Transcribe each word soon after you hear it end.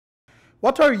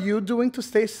What are you doing to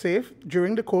stay safe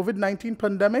during the COVID-19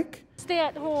 pandemic? Stay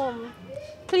at home,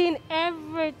 clean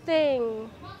everything,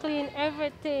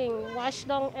 wash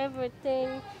down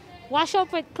everything, wash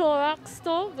up with Clorox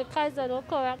too, because I know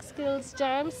Clorox kills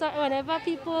germs. So whenever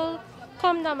people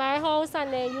come to my house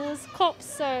and they use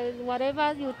cups or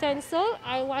whatever utensil,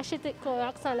 I wash it with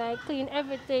Clorox and I clean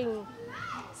everything,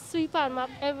 sweep and mop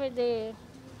every day,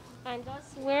 and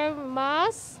just wear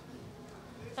masks.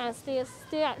 And stay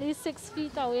at least 6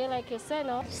 feet away, like you said,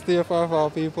 no? Stay far from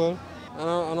people. I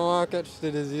don't want to catch the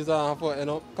disease I have to end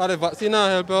up. Because the vaccine will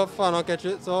help you for not catch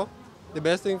it, so the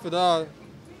best thing for that,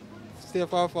 stay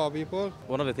far from people.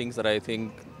 One of the things that I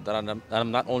think that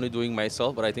I'm not only doing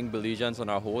myself, but I think Belizeans on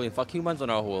our whole, in fact humans on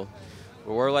our whole,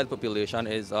 the worldwide population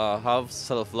is have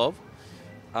self-love.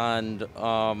 And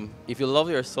if you love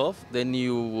yourself, then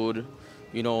you would,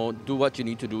 do what you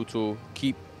need to do to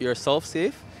keep yourself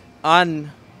safe and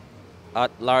at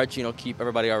large, keep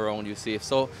everybody around you safe.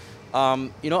 So,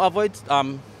 avoid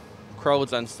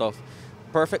crowds and stuff.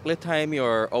 Perfectly time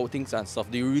your outings and stuff.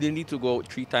 Do you really need to go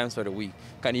out 3 times for the week?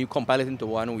 Can you compile it into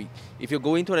 1 week? If you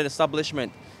go into an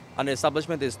establishment and the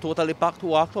establishment is totally packed, to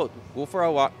walk out. Go for a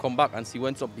walk, come back and see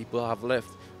when some people have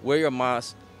left. Wear your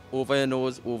mask over your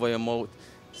nose, over your mouth,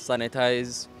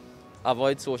 sanitize,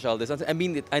 avoid social distancing. I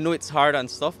mean, I know it's hard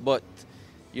and stuff, but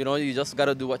you just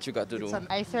gotta do what you got to do.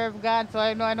 I serve God, so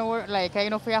I know, like,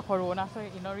 for your corona, so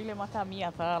it don't really matter me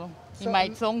at all. It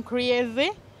might sound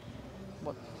crazy,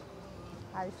 but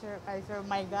I serve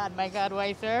my God who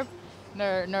I serve,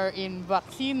 nor in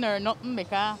vaccine, nor nothing,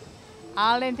 because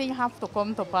all them things have to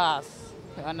come to pass.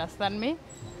 You understand me?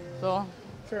 So.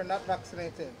 Sure, not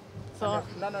vaccinated. So.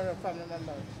 None of your family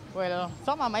members. Well,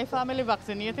 some of my family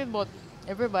vaccinated, but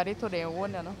everybody to their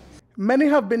own, Many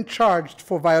have been charged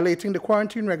for violating the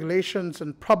quarantine regulations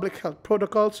and public health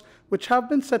protocols which have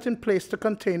been set in place to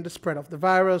contain the spread of the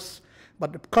virus.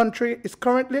 But the country is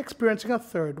currently experiencing a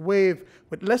third wave,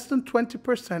 with less than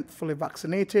 20% fully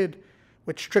vaccinated,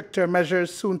 with stricter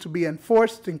measures soon to be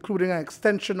enforced, including an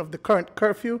extension of the current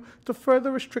curfew to further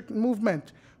restrict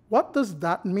movement. What does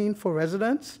that mean for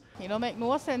residents? It don't make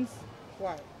no sense.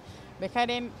 Why? Because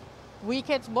then we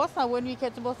catch bus, and when we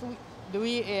catch bus,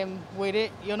 with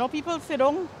it, people sit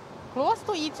down close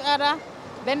to each other.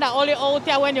 Then the only out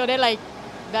there when you're there, like,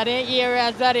 that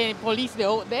areas that the police they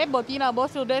out there, but in a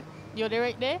bus you're there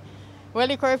right there. Well,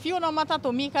 the curfew no matter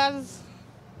to me, because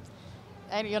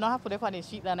you don't have to live on the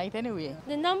street that night anyway.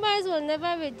 The numbers will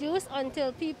never reduce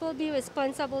until people be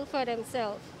responsible for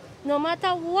themselves. No matter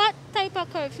what type of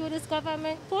curfew this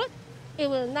government put, it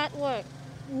will not work.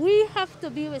 We have to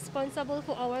be responsible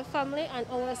for our family and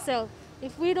ourselves.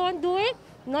 If we don't do it,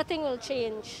 nothing will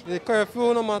change. The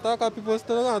curfew no matter, because people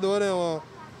still not doing it,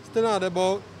 still not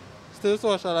about, still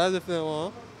socialize if they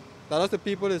want. That's the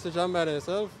people decision by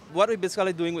themselves. What we're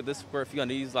basically doing with this curfew and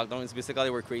these lockdowns is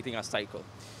basically we're creating a cycle.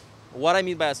 What I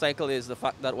mean by a cycle is the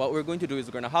fact that what we're going to do is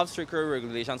we're going to have stricter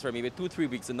regulations for maybe 2-3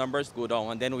 weeks. The numbers go down,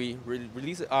 and then we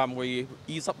we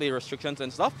ease up the restrictions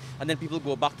and stuff, and then people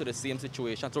go back to the same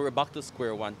situation. So we're back to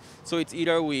square one. So it's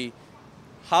either we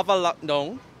have a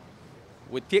lockdown,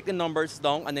 we take the numbers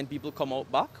down, and then people come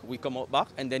out back, we come out back,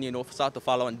 and then, start to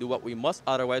follow and do what we must.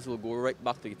 Otherwise, we'll go right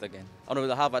back to it again. And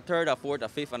we'll have a 3rd, a 4th, a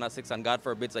 5th, and a 6th, and God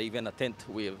forbid, even a 10th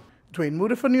wave. Dwayne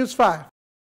Moody for News 5.